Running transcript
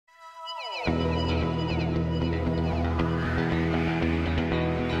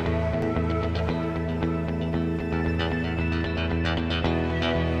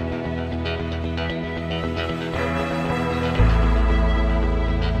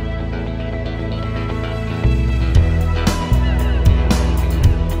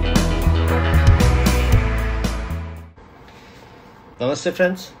Namaste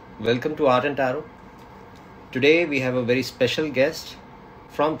friends, welcome to Art and Tarot. Today we have a very special guest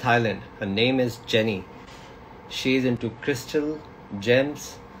from Thailand. Her name is Jenny. She is into crystal,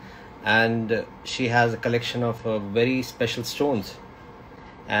 gems, and she has a collection of very special stones.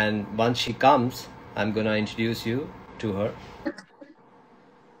 And once she comes, I'm going to introduce you to her.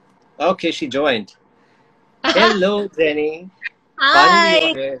 Okay, she joined. Hello, Jenny. Hi.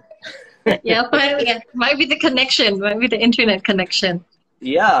 Finally, you're here. Yeah, finally. Might be the connection, might be the internet connection.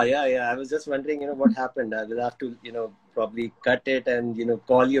 Yeah. I was just wondering, what happened. I will have to, probably cut it and,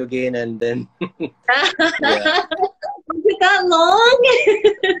 call you again and then. Yeah. Was it that long?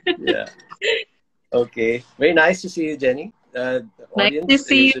 Yeah. Okay. Very nice to see you, Jenny. The Nice audience, to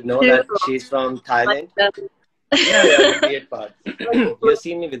see you should know you that too. she's from Thailand. Yeah, the beard part. You've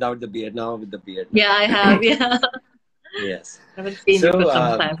seen me without the beard, now with the beard. Yeah, I have. Yeah, Yes. I haven't seen you for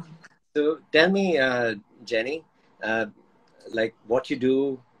some time. So tell me, Jenny, like what you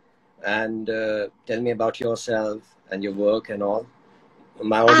do, and tell me about yourself and your work and all.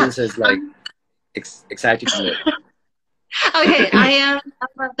 My audience is like excited to know. Okay, I'm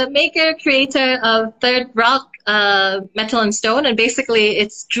the maker, creator of Third Rock Metal and Stone, and basically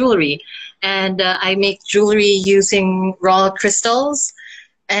it's jewelry. And I make jewelry using raw crystals.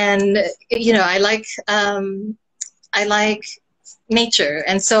 And, I like nature.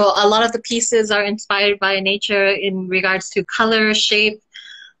 And so a lot of the pieces are inspired by nature in regards to color, shape,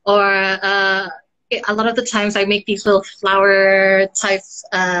 or a lot of the times I make these little flower type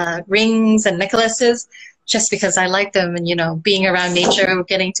rings and necklaces just because I like them. And, being around nature,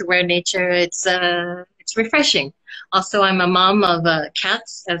 getting to wear nature, it's refreshing. Also, I'm a mom of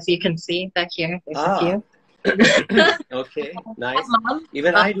cats, as you can see back here. There's a few. Okay, nice.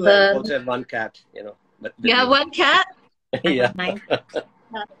 Even I do also have one cat, But you have one cat? Yeah. Nice.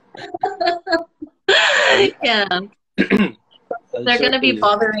 Yeah. They're going to be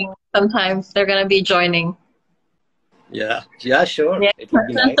bothering sometimes. They're going to be joining. Yeah, sure. Yeah. It would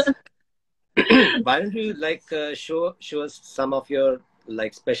be nice. Why don't you show us some of your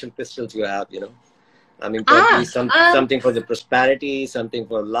special crystals you have, I mean, probably something for the prosperity, something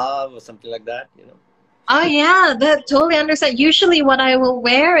for love, or something like that, Oh yeah, that totally understand. Usually what I will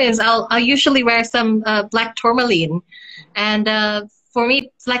wear is I'll usually wear some black tourmaline. And for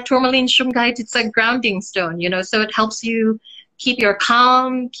me, black tourmaline shungite, it's a grounding stone, so it helps you keep your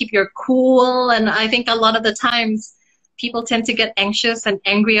calm, keep your cool. And I think a lot of the times people tend to get anxious and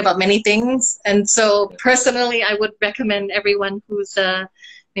angry about many things. And so personally, I would recommend everyone who's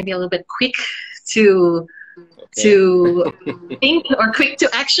maybe a little bit quick to think or quick to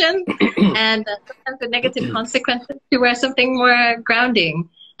action and sometimes with negative consequences to wear something more grounding.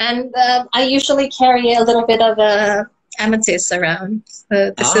 And I usually carry a little bit of amethyst around.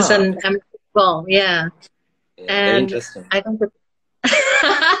 This is an amethyst ball, yeah. And interesting. I think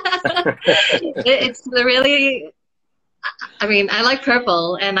it's really, I mean, I like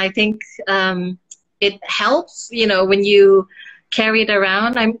purple, and I think it helps, when you carry it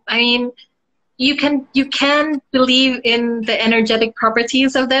around. I mean, you can believe in the energetic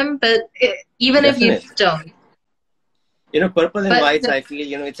properties of them, but even if you don't. Purple and whites, I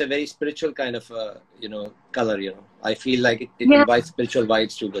feel, it's a very spiritual kind of, color, I feel like it invites spiritual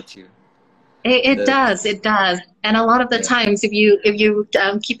vibes towards you. It does. And a lot of the times, if you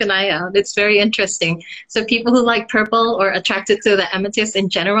keep an eye out, it's very interesting. So people who like purple or attracted to the amethyst in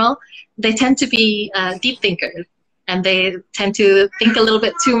general, they tend to be deep thinkers. And they tend to think a little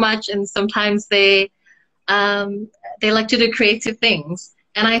bit too much, and sometimes they like to do creative things.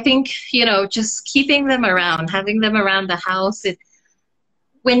 And I think, just keeping them around, having them around the house,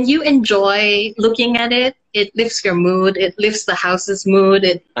 when you enjoy looking at it, it lifts your mood, it lifts the house's mood,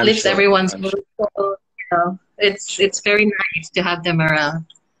 it lifts everyone's mood. So, it's very nice to have them around.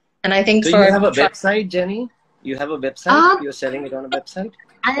 And I think you have a website, Jenny? You have a website? You're selling it on a website?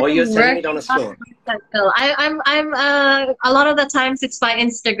 Or you're selling it on a store? I'm a lot of the times it's by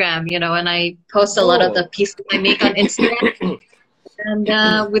Instagram, and I post a lot of the pieces I make on Instagram. And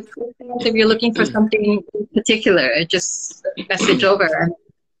with crystals, if you're looking for something in particular, just message over.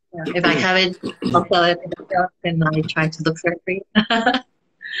 And if I have it, I'll sell it. And I try to look for it for you.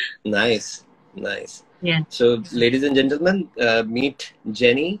 Nice. Yeah. So, ladies and gentlemen, meet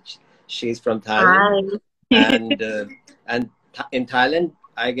Jenny. She's from Thailand. Hi. And in Thailand,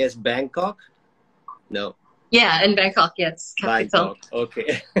 I guess Bangkok? No. Yeah, in Bangkok, yes. Capital. Bangkok,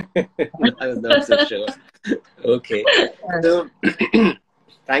 okay. I was not so sure. Okay. So,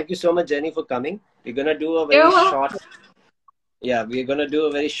 thank you so much, Jenny, for coming. We're going to do a very short... Yeah, we're going to do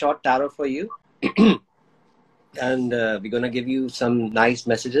a very short tarot for you. And we're going to give you some nice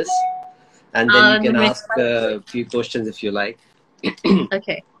messages. And then you can ask a few questions if you like.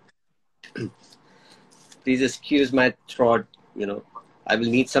 Okay. Please excuse my throat. I will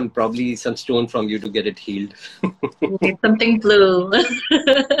need probably some stone from you to get it healed. Need something blue.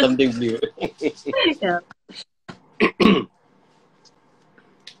 Something blue. Yeah.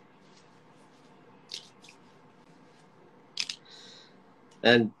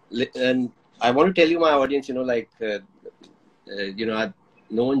 And I want to tell you, my audience, I've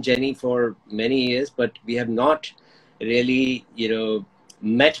known Jenny for many years, but we have not really,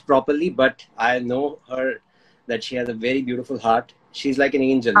 met properly. But I know her that she has a very beautiful heart. She's like an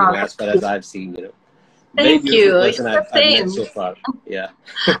angel, as far as I've seen, Very Thank beautiful you. person I've met so far. Yeah.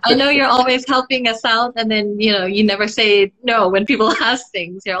 I know you're always helping us out, and then you never say no when people ask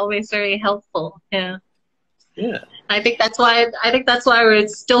things. You're always very helpful. Yeah. Yeah. I think that's why we're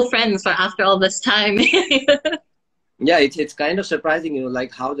still friends after all this time. Yeah, it's kind of surprising,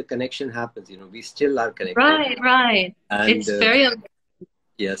 like how the connection happens. We still are connected. Right. And, it's very amazing.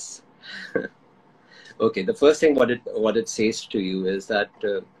 Yes. Okay. The first thing what it says to you is that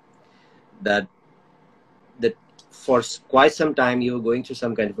that for quite some time you were going through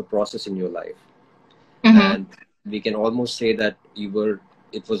some kind of a process in your life, and we can almost say that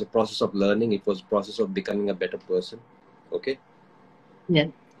it was a process of learning. It was a process of becoming a better person. Okay.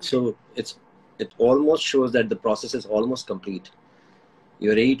 Yeah. So it almost shows that the process is almost complete.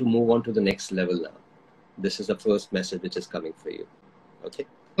 You're ready to move on to the next level now. This is the first message which is coming for you. Okay.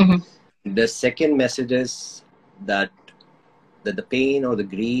 The second message is that the pain or the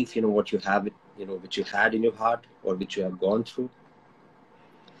grief, what you have, which you had in your heart or which you have gone through,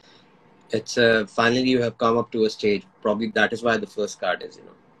 it's finally you have come up to a stage. Probably that is why the first card is,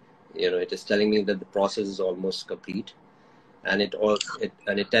 it is telling me that the process is almost complete, and it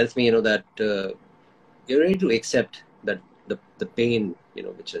tells me, that you're ready to accept that the pain,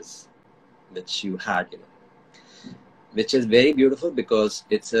 which you had, which is very beautiful, because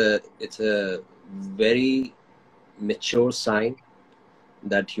it's a very mature sign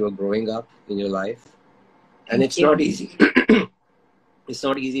that you are growing up in your life, and it's not easy. It's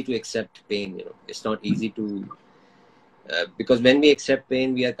not easy to accept pain. It's not easy to because when we accept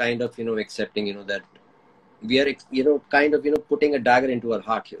pain, we are kind of accepting that we are kind of putting a dagger into our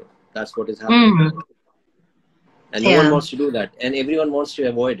heart. That's what is happening. And no one wants to do that, and everyone wants to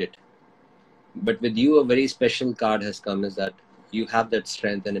avoid it. But with you, a very special card has come, is that you have that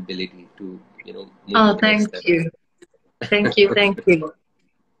strength and ability to move to the next step. Thank you.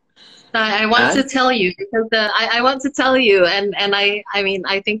 I want to tell you, because I want to tell you, and I mean,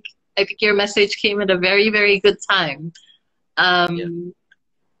 I think your message came at a very, very good time. So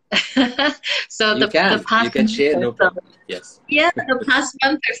you can share, no problem. Yes. Yeah, the past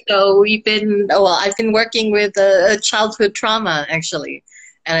month or so, I've been working with a childhood trauma, actually,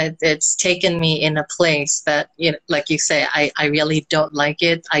 and it's taken me in a place that, like you say, I really don't like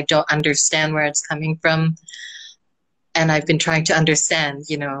it. I don't understand where it's coming from. And I've been trying to understand,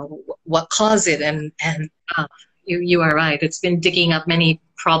 what caused it, and you are right. It's been digging up many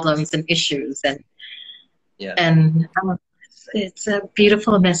problems and issues, and it's a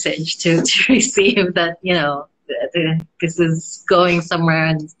beautiful message to receive that, this is going somewhere,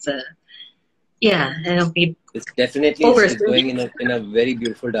 and it'll be. It's definitely it's going in a very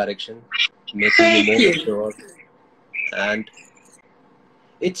beautiful direction, making you more mature, and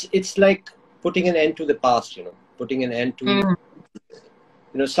it's like putting an end to the past, putting an end to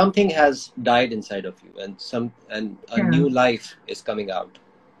something has died inside of you, and a new life is coming out,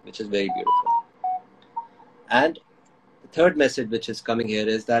 which is very beautiful. And the third message which is coming here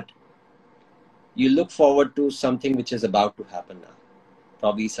is that you look forward to something which is about to happen now.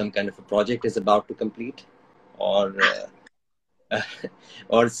 Probably some kind of a project is about to complete, or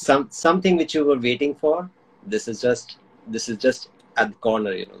something which you were waiting for. This is just at the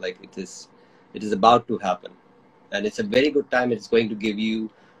corner, like it is about to happen. And it's a very good time. It's going to give you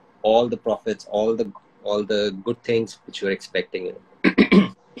all the profits, all the good things which you're expecting.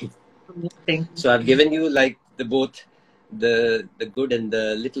 So I've given you like both the good and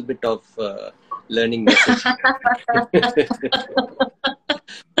the little bit of learning message.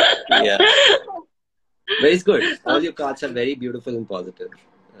 Yeah, but it's good. All your cards are very beautiful and positive.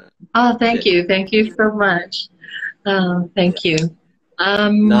 Thank you so much. Thank you.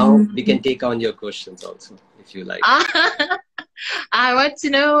 Now we can take on your questions also, if you like. I want to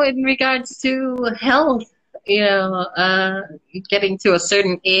know, in regards to health, getting to a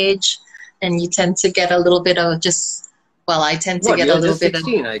certain age, and you tend to get a little bit of I tend to get a little bit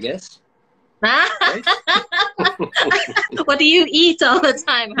 16, I guess. Right? What do you eat all the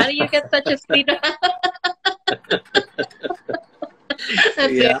time? How do you get such a sweet?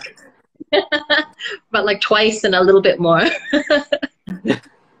 Yeah. But like twice and a little bit more.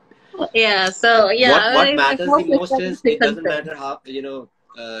 Yeah. So yeah, What I matters the hope it's most nothing is, to it doesn't concern. matter how,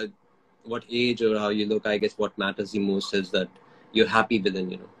 what age or how you look. I guess what matters the most is that you're happy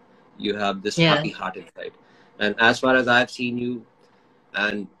within, you have this Yeah. happy heart inside. And as far as I've seen you,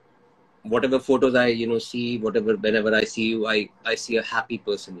 and whatever photos I, see, whenever I see you, I see a happy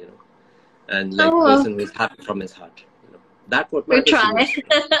person, and like Oh well, person who is happy from his heart. That's what we matters the try. most.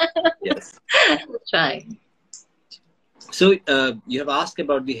 Yes. We try. So you have asked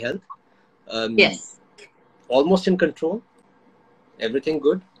about the health. Yes. Almost in control. Everything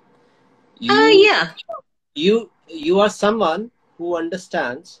good. You Yeah. you are someone who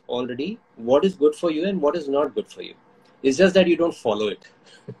understands already what is good for you and what is not good for you. It's just that you don't follow it.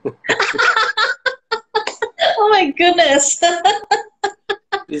 Oh my goodness.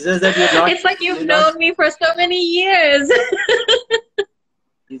 It's just that you're not. It's like you've You're not. known me for so many years.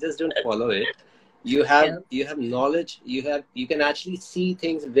 You just don't follow it. You Yeah. have knowledge. You can actually see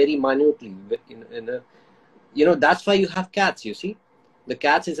things very minutely. That's why you have cats. You see, the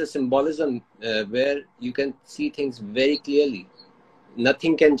cats is a symbolism where you can see things very clearly.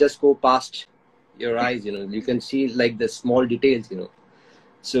 Nothing can just go past your eyes. You can see like the small details.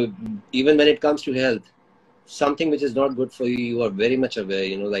 So even when it comes to health, something which is not good for you, you are very much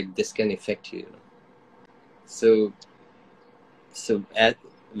aware. Like this can affect you. So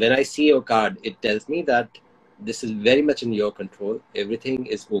when I see your card, it tells me that this is very much in your control. Everything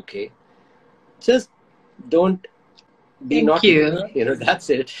is okay. Just don't be Thank naughty. you. That's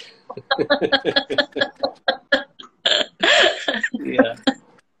it. Yeah.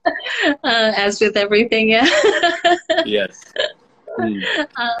 As with everything, yeah. Yes.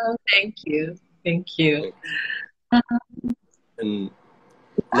 Thank you. Thank you. Okay. And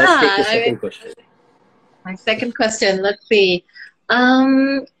let's take the second question. My second question, let's see.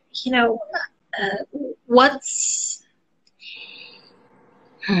 You know, what's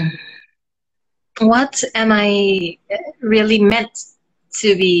what am I really meant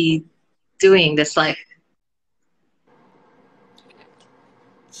to be doing this life?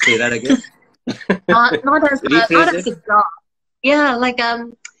 Say that again. Not as Rephrase a it. job. Yeah, like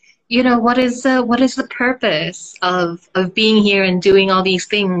what is the purpose of being here and doing all these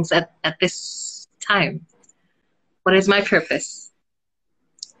things at this time? What is my purpose?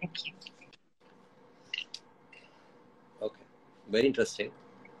 Thank you. Okay. Very interesting.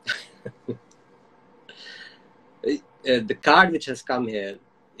 The card which has come here,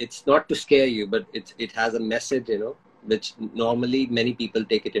 it's not to scare you, but it has a message, which normally many people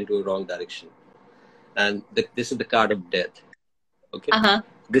take it into a wrong direction. And this is the card of death. Okay.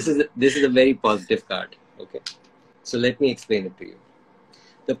 This is a very positive card. Okay. So let me explain it to you.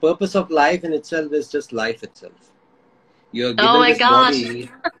 The purpose of life in itself is just life itself. You're given Oh my this gosh. body.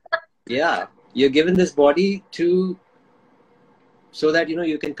 Yeah. You're given this body so that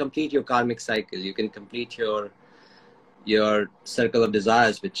you can complete your karmic cycle. You can complete your circle of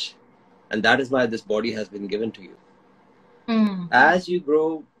desires, and that is why this body has been given to you. As you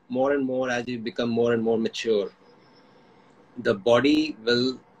grow more and more, as you become more and more mature, the body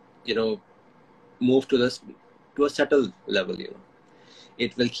will move to a subtle level.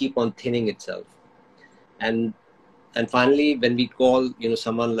 It will keep on thinning itself, and finally, when we call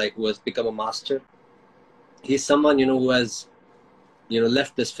someone like who has become a master, he's someone who has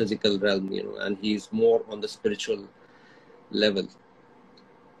left this physical realm, and he's more on the spiritual level.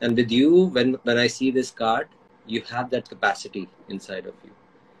 And with you, when I see this card, you have that capacity inside of you,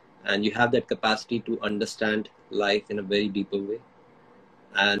 and you have that capacity to understand life in a very deeper way,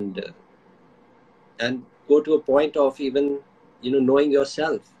 and go to a point of even knowing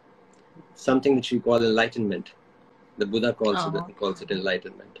yourself, something which we call enlightenment. The Buddha calls it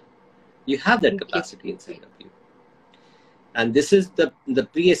enlightenment. You have that capacity inside of you. And this is the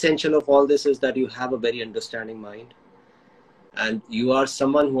pre-essential of all this, is that you have a very understanding mind, and you are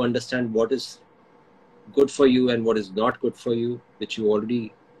someone who understands what is good for you and what is not good for you, which you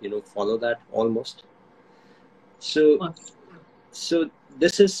already follow that almost. So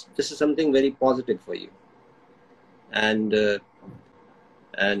this is something very positive for you, and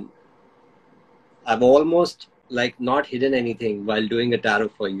I've almost like not hidden anything while doing a tarot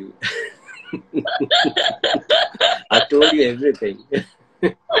for you. I told you everything.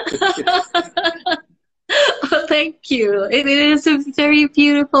 Oh, thank you. It is a very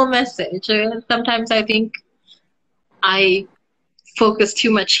beautiful message. Sometimes I think I focus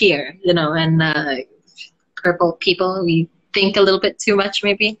too much here, and purple people, we think a little bit too much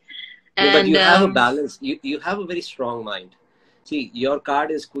maybe. No, but you have a balance. You have a very strong mind. See, your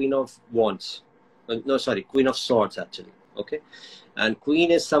card is Queen of Wands. No, sorry, Queen of Swords actually. Okay, and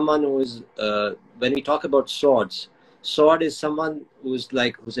Queen is someone who is when we talk about swords, Sword is someone whose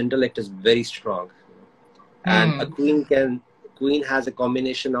intellect is very strong, and a queen has a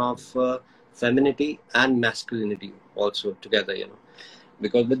combination of femininity and masculinity also together,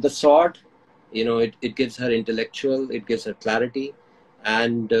 because with the sword, it gives her intellectual, it gives her clarity,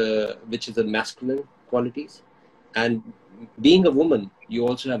 and which is the masculine qualities. And being a woman, you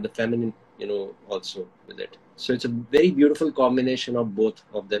also have the feminine, also with it. So it's a very beautiful combination of both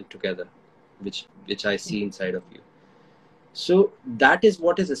of them together, which I see inside of you. So that is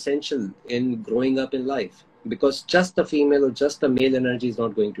what is essential in growing up in life, because just the female or just the male energy is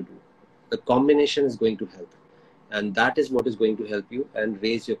not going to do. The combination is going to help, and that is what is going to help you and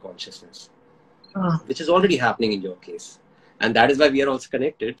raise your consciousness, which is already happening in your case, and that is why we are also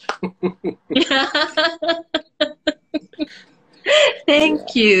connected.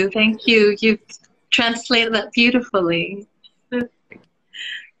 Thank you. You've translated that beautifully.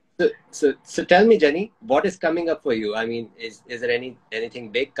 So tell me, Jenny, what is coming up for you? I mean, is there anything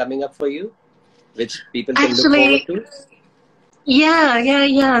big coming up for you, which people can look forward to?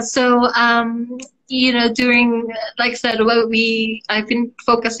 Yeah. So, during, like I said, I've been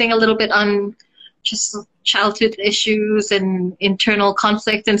focusing a little bit on just childhood issues and internal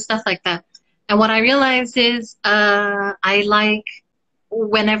conflict and stuff like that. And what I realized is, I like,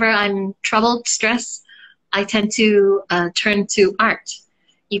 whenever I'm troubled, stressed, I tend to turn to art,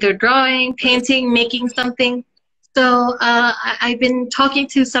 either drawing, painting, making something. So I've been talking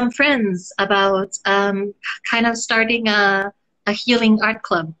to some friends about kind of starting a healing art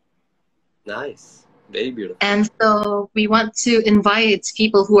club. Nice. Very beautiful. And so we want to invite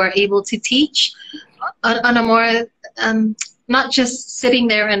people who are able to teach on a more, not just sitting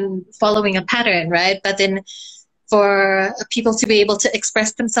there and following a pattern, right? But then for people to be able to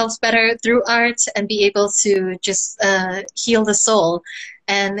express themselves better through art and be able to just heal the soul.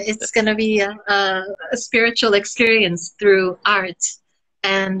 And it's going to be a spiritual experience through art.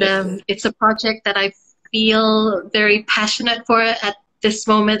 And it's a project that I feel very passionate for at this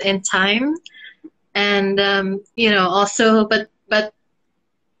moment in time. And, also, but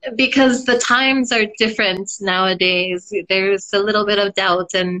because the times are different nowadays, there's a little bit of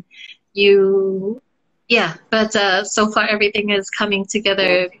doubt, and but so far everything is coming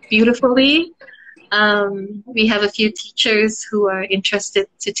together beautifully. We have a few teachers who are interested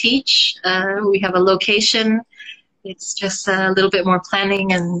to teach. We have a location. It's just a little bit more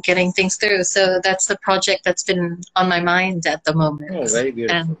planning and getting things through. So that's the project that's been on my mind at the moment. Oh, very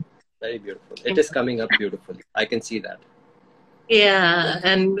beautiful. Very beautiful. It is coming up beautifully. I can see that. Yeah,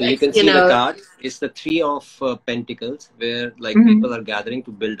 and so you can see the card. It's the Three of Pentacles, where people are gathering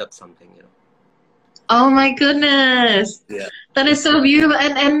to build up something. Oh my goodness! Yeah, that is so beautiful.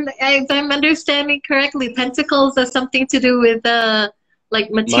 And if I'm understanding correctly, pentacles has something to do with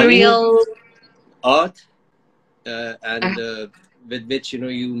material, money, earth, and with which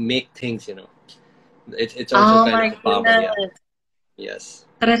you make things. It's also kind of a power. Yeah. Yes.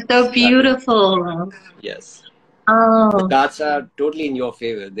 That is so beautiful. Yes. Oh. The cards are totally in your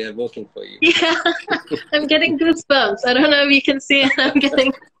favor. They are working for you. Yeah. I'm getting goosebumps. I don't know if you can see it. I'm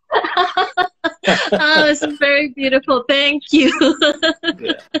getting... Oh, this is very beautiful. Thank you.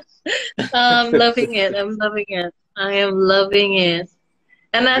 I'm loving it. I am loving it.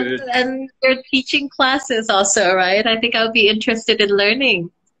 And you're teaching classes also, right? I think I'll be interested in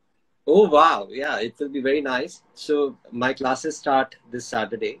learning. Oh, wow. Yeah, it will be very nice. So my classes start this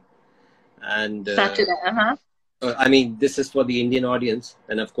Saturday. And Saturday, I mean, this is for the Indian audience.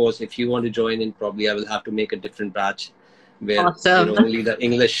 And of course, if you want to join in, probably I will have to make a different batch where only the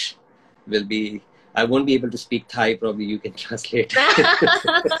English will be. I won't be able to speak Thai. Probably you can translate.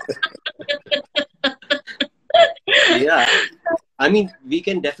 Yeah. I mean, we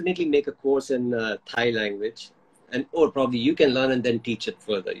can definitely make a course in Thai language. Or probably you can learn and then teach it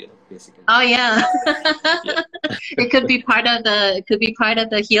further, basically. Oh yeah. It could be part of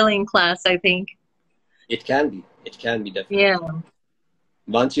the healing class, I think. It can be definitely. Yeah.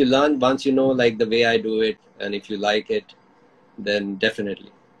 Once you learn, once you know like the way I do it, and if you like it, then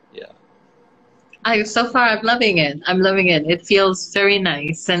definitely. Yeah. So far I'm loving it. It feels very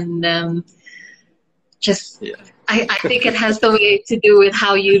nice, and I think it has the way to do with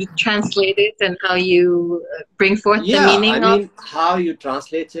how you translate it and how you bring forth the meaning of how you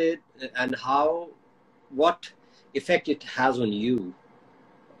translate it and what effect it has on you.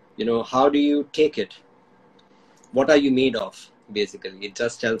 How do you take it? What are you made of? Basically, it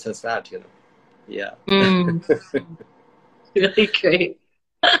just tells us that, Yeah. Really great.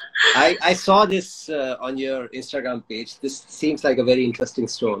 I saw this on your Instagram page. This seems like a very interesting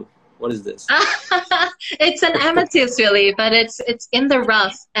stone. What is this? It's an amethyst, really, but it's in the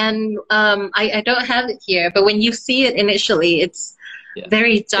rough, and I don't have it here. But when you see it initially, it's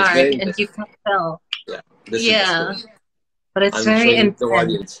very dark, and you can tell. Yeah, this is the story. But it's I'm very showing intense. the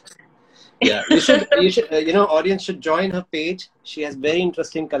audience. Yeah, you should audience should join her page. She has very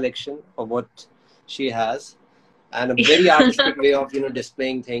interesting collection of what she has, and a very artistic way of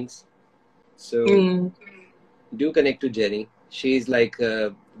displaying things. So do connect to Jenny. She's like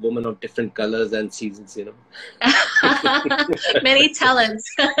a woman of different colors and seasons, Many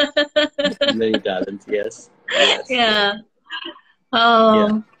talents. Many talents, yes. Yeah. Oh.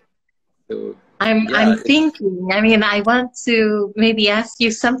 Yeah. So, I'm thinking. I mean, I want to maybe ask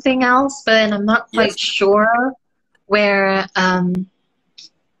you something else, but I'm not quite sure where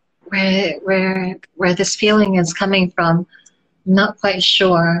this feeling is coming from. I'm not quite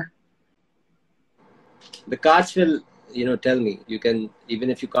sure. The cards will, tell me. You can, even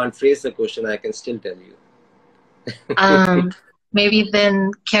if you can't phrase the question, I can still tell you. Maybe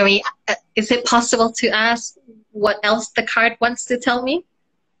then, can we? Is it possible to ask what else the card wants to tell me?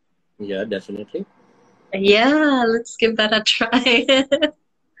 Yeah, definitely. Yeah, let's give that a try.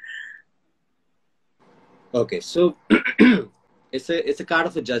 Okay, so it's a card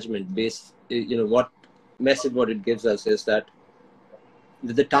of a judgment. Based, what message what it gives us is that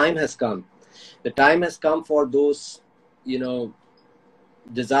the time has come. The time has come for those,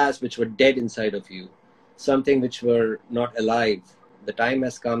 desires which were dead inside of you, something which were not alive. The time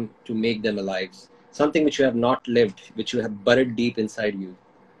has come to make them alive. Something which you have not lived, which you have buried deep inside you.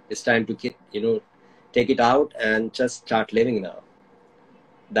 It's time to take it out and just start living now.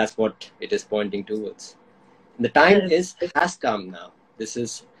 That's what it is pointing towards. The time has come now. This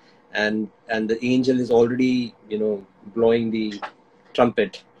is, and the angel is already blowing the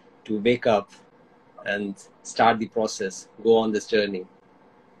trumpet to wake up and start the process. Go on this journey.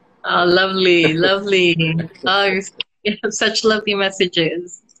 Oh, lovely, lovely. Oh, you have such lovely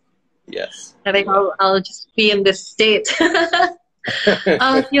messages. Yes. I think I'll just be in this state.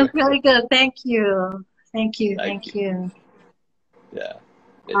 Oh, it feels really good. Thank you. Thank you. Thank you. Yeah.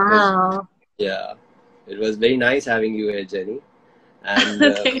 Wow. It was very nice having you here, Jenny. And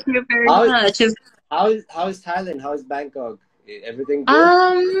thank you very much. How is Thailand? How is Bangkok? Everything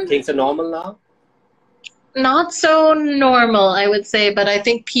good? Things are normal now? Not so normal, I would say, but I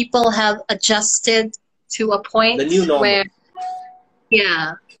think people have adjusted to a point the new normal. where,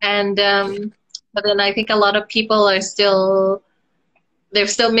 and but then I think a lot of people are still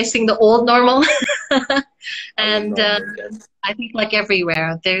missing the old normal. And I think like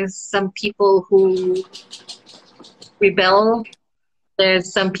everywhere, there's some people who rebel.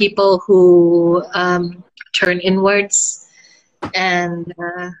 There's some people who turn inwards. And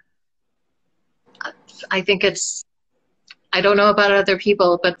I think I don't know about other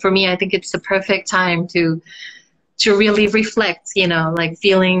people, but for me, I think it's the perfect time to really reflect, like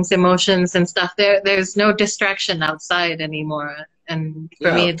feelings, emotions and stuff. There's no distraction outside anymore. And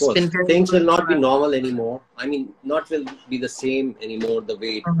for me, it's been very things will not be normal anymore. I mean, not will be the same anymore the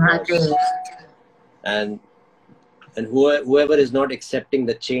way it was. And whoever is not accepting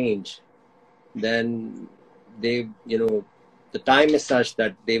the change, then they, the time is such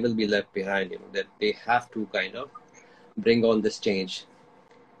that they will be left behind, that they have to kind of bring on this change.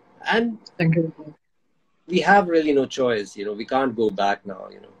 And we have really no choice, we can't go back now,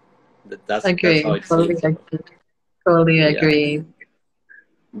 that's how it seems. Totally agree.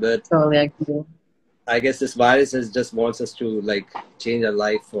 But totally agree. I guess this virus just wants us to change our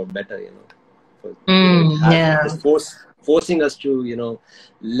life for better, Just forcing us to,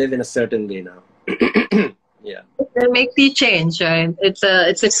 live in a certain way now. Yeah. It makes you change, right? It's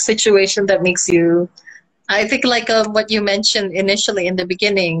a situation that makes you, I think what you mentioned initially in the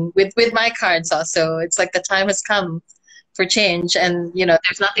beginning with my cards also, it's like the time has come for change, and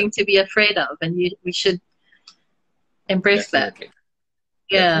there's nothing to be afraid of, and we should embrace that.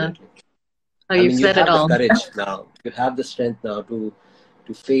 Yeah. Definitely. Oh, you've said it all. You have the courage now. You have the strength now to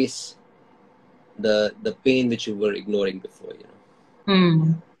face the pain which you were ignoring before,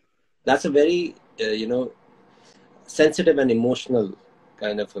 That's a very, sensitive and emotional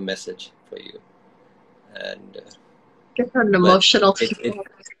kind of a message for you. And an emotional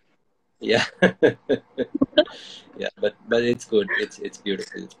yeah. Yeah, but it's good. It's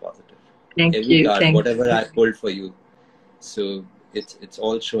beautiful. It's positive. Thank you. Whatever I pulled for you. So it's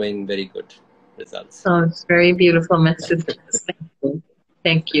all showing very good results. Oh, it's very beautiful message.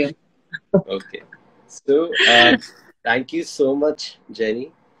 Thank you. Okay. So thank you so much,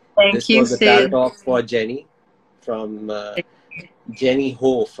 Jenny. Thank you. This was the tarot talk for Jenny from Jenny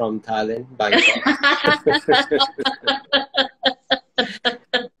Ho from Thailand, Bangkok.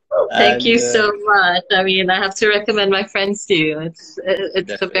 Thank And you so much. I mean, I have to recommend my friends to you. It's a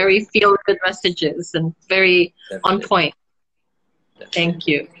definitely, very feel-good messages and very on definitely, point. Thank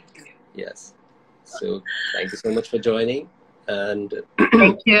definitely. you. Yes. So thank you so much for joining, and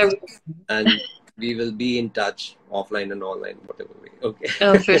Thank you. and we will be in touch offline and online, whatever way. Oh, Okay.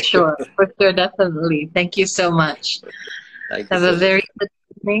 for sure, definitely. Thank you so much. Thank you Have a so much. very good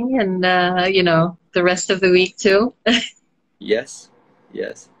evening and, the rest of the week too. Yes.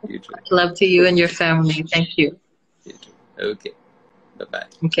 Yes. You too. Love to you and your family. Thank you. You too. Okay. Bye bye.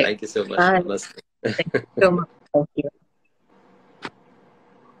 Okay. Thank you so much. Bye. Namaste. Thank you so much. Thank you.